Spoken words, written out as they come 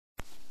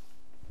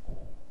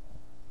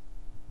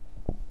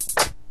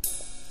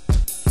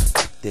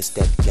This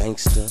that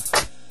gangster,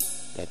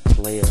 that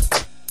player,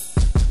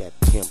 that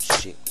pimp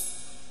shit.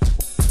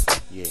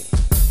 Yeah.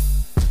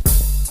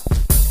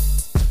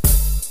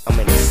 I'm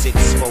in a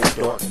 6'4"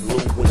 dark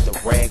blue with the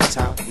rag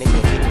top.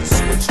 Nigga hit the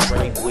switch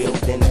tray wheel,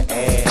 then the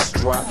ass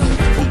drop.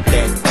 Keep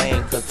that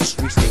thing, cause the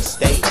streets they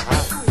stay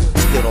hot.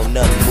 Still don't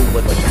nothing move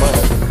but the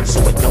money,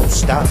 so it don't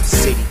stop.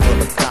 City full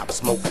of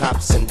cops, more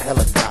cops and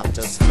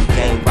helicopters.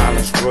 Gang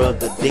violence,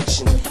 drug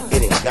addiction,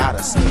 it ain't got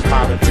us.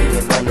 Poverty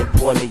and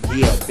unemployment,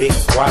 yeah, big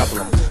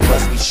problem.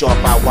 Must be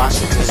sharp by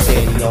Washington,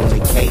 said he on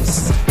the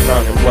case.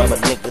 Burning rubber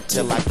nigga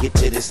till I get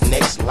to this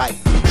next light.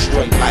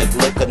 Straight like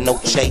liquor, no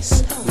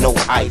chase, no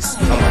ice.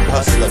 I'm a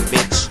hustler,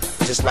 bitch,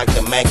 just like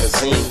the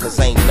magazine. Cause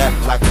ain't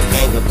nothing like a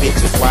gang of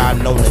bitches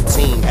riding on the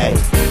team. Hey,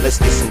 let's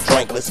get some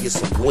drink, let's get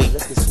some weed,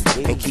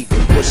 and keep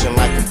it pushing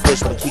like a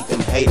push, but keep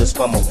them haters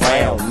from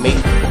around me.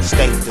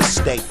 State to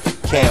state,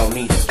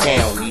 county to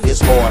county,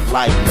 this hard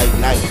life, late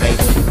night,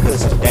 baby, you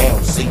push it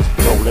down, see.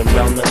 Rolling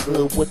around the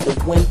hood with the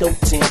window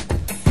tint.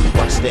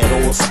 Watch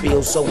that oil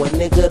spill so a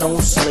nigga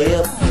don't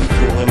slip.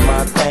 Doing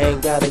my thing,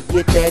 gotta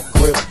get that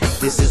grip.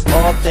 This is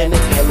authentic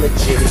and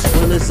legit, as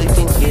real as it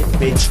can get,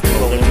 bitch.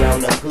 Rolling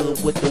around the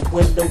hood with the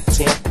window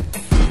tint.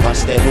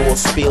 Watch that oil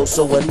spill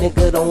so a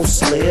nigga don't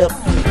slip.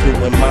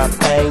 Doing my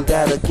thing,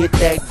 gotta get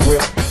that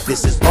grip.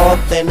 This is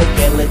authentic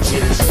and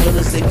legit, as real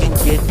as it can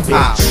get,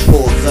 bitch.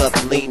 Pulls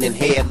up, leaning,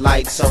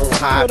 headlights on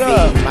high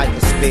beam. Like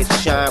a spit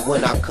shine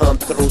when I come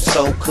through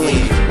so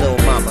clean. Lil'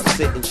 mama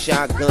sitting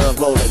shotgun,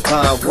 rolling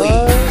bomb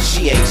weed.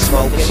 She ain't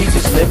smoking, she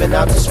just living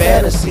out this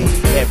fantasy.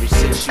 Ever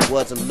since she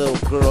was a little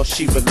girl,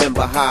 she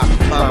remember how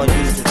mama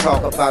used to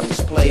talk about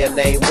this player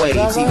named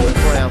Waze. He was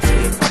brown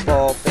skin,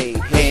 bald fade,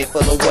 head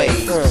full of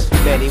waves.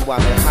 Met him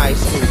while in high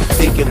school,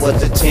 think it was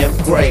the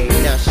 10th grade.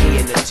 Now she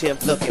in the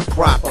 10th looking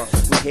proper.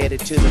 We headed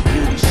to the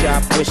beauty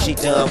shop. When she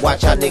done,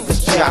 watch our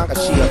niggas jock her.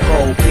 She a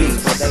cold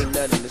piece, but ain't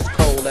nothing as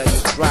cold as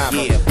this driver.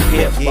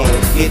 Yeah,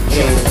 get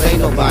Jones, ain't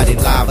nobody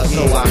live.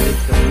 So I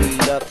lift the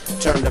weed up,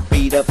 turn the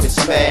beat up and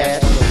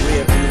smash. On the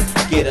rear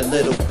view, get a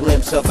little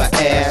glimpse of her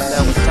ass.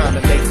 Now it's time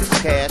to make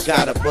this cash.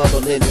 Got a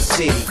bubble in the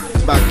city.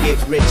 My get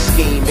rich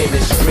scheme in the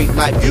street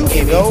like you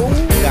know.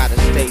 Gotta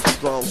stay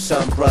strong,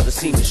 some brothers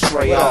seem to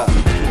stray off.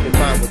 Keep in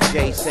mind what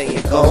Jay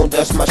saying, gon'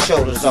 dust my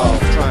shoulders off.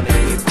 Trying to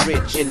get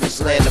rich in this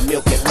land of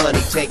milk and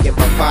honey. Taking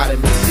my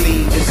vitamin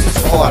C, this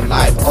is hard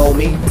life,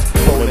 homie.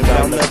 Rolling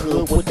down the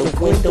hood with the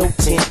window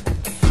tint.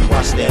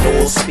 Watch that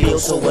oil spill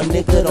so a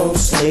nigga don't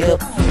slip.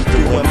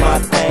 Doing my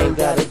thing,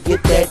 gotta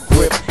get that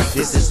grip.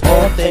 This is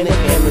authentic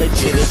and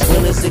legit, as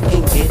real as it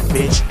can get,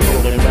 bitch.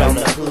 Rolling down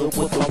the hood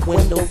with the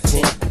window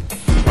tint.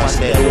 Watch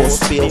that oil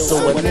spill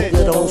so a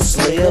nigga don't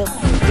slip.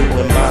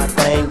 Doing my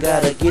thing,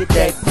 gotta get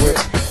that grip.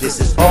 This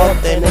is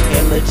authentic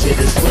and legit,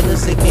 as real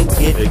as it can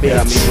get, bitch. They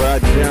got me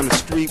riding down the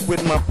street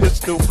with my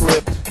pistol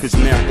grip. Cause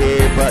now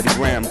everybody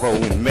Rambo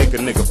and make a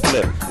nigga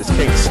flip. This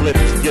can't slip,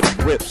 just get a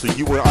grip. So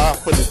you were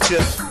off for the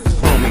chips?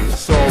 Homie,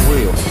 it's all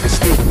real. It's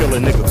still feel a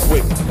nigga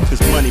quick.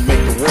 Cause money make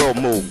the world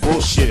move.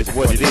 Bullshit is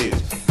what it is.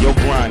 Your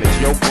grind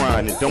is your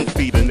grind and don't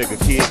feed a nigga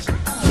kids.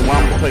 So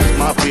I'ma place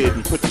my bid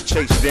and put the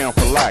chase down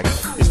for life.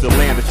 It's the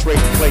land of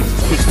trading places,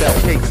 pushed out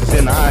cases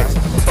in the ice.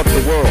 Fuck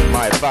the world,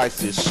 my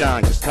advice is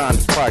shine cause time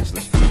is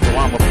priceless. So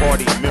I'm a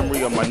party in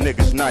memory of my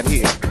niggas not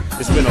here.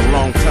 It's been a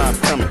long time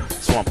coming,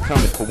 so I'm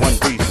coming for one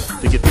reason.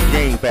 To get the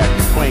game back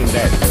and claim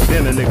that,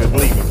 then a nigga's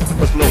leaving.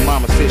 But lil'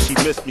 mama said she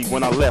missed me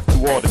when I left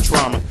through all the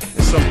trauma.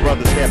 And some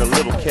brothers had a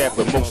little cat,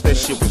 but most that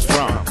shit was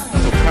drama.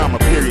 So comma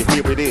period,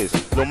 here it is.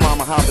 Lil'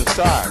 mama hop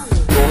inside.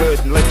 Go ahead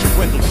and let your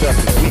windows up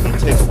and we can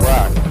take a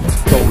ride.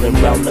 Rolling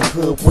around the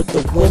hood with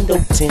the window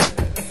tint.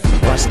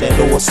 Watch that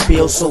oil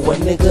spill so a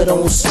nigga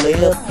don't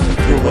slip.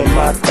 Doing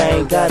my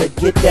thing, gotta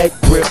get that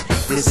grip.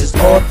 This is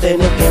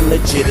authentic and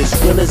legit, as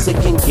real as it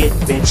can get,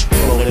 bitch.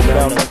 Rolling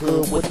around the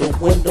hood with the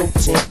window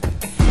tint.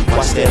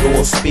 Watch that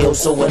oil spill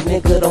so a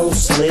nigga don't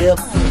slip.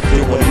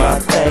 Doing my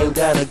thing,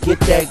 gotta get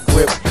that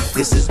grip.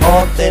 This is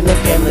authentic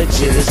and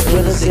legit, as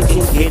real as it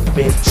can get,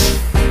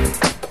 bitch.